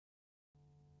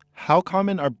How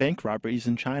common are bank robberies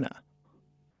in China?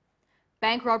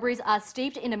 Bank robberies are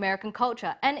steeped in American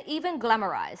culture and even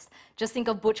glamorized. Just think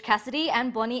of Butch Cassidy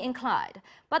and Bonnie and Clyde.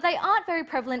 But they aren't very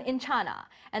prevalent in China,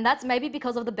 and that's maybe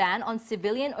because of the ban on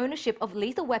civilian ownership of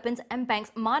lethal weapons and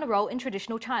banks' minor role in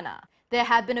traditional China. There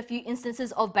have been a few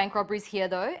instances of bank robberies here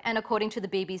though, and according to the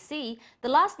BBC, the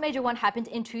last major one happened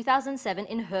in 2007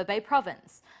 in Hebei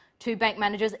province. Two bank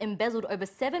managers embezzled over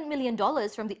 $7 million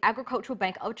from the Agricultural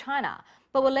Bank of China,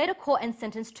 but were later caught and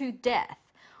sentenced to death.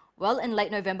 Well, in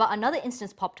late November, another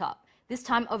instance popped up, this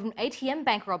time of an ATM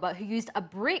bank robber who used a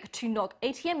brick to knock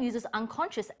ATM users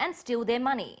unconscious and steal their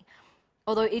money.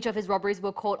 Although each of his robberies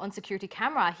were caught on security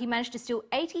camera, he managed to steal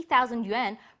 80,000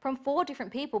 yuan from 4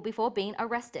 different people before being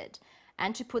arrested.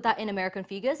 And to put that in American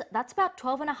figures, that's about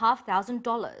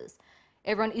 $12,500.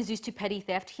 Everyone is used to petty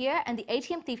theft here, and the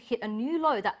ATM thief hit a new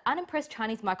low that unimpressed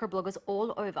Chinese microbloggers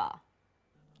all over.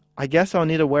 I guess I'll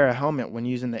need to wear a helmet when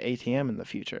using the ATM in the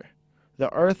future.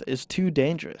 The Earth is too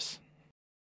dangerous.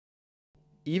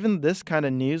 Even this kind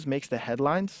of news makes the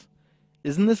headlines?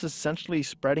 Isn't this essentially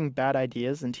spreading bad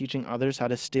ideas and teaching others how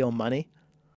to steal money?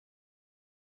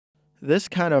 This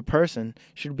kind of person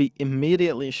should be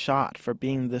immediately shot for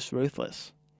being this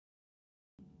ruthless.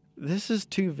 This is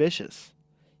too vicious.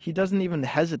 He doesn't even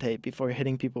hesitate before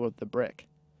hitting people with the brick.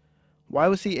 Why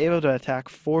was he able to attack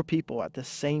 4 people at the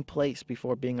same place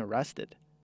before being arrested?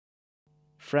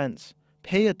 Friends,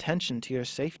 pay attention to your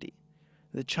safety.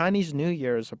 The Chinese New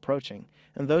Year is approaching,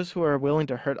 and those who are willing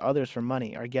to hurt others for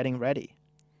money are getting ready.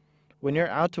 When you're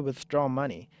out to withdraw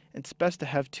money, it's best to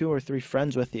have 2 or 3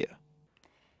 friends with you.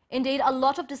 Indeed, a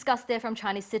lot of disgust there from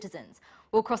Chinese citizens.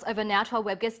 We'll cross over now to our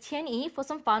web guest Tian Yi for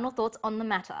some final thoughts on the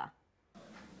matter.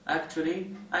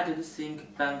 Actually, I don't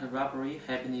think bank robbery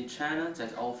happen in China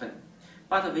that often,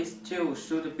 but we still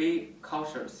should be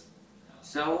cautious.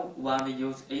 So when we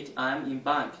use ATM in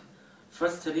bank,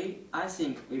 firstly, I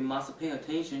think we must pay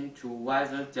attention to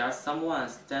whether there's someone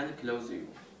standing close to you.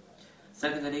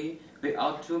 Secondly, we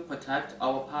ought to protect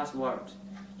our password.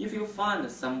 If you find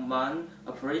someone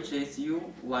approaches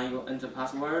you when you enter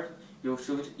password, you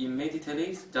should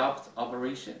immediately stop the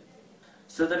operation.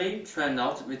 Thirdly, try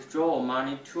not to withdraw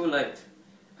money too late.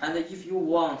 And if you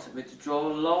want to withdraw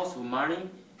lots of money,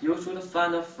 you should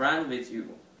find a friend with you.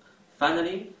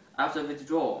 Finally, after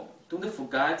withdrawal, don't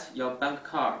forget your bank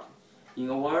card. In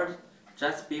a word,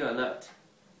 just be alert.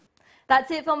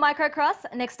 That's it for Microcross.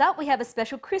 Next up, we have a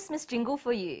special Christmas jingle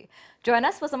for you. Join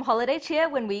us for some holiday cheer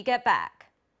when we get back.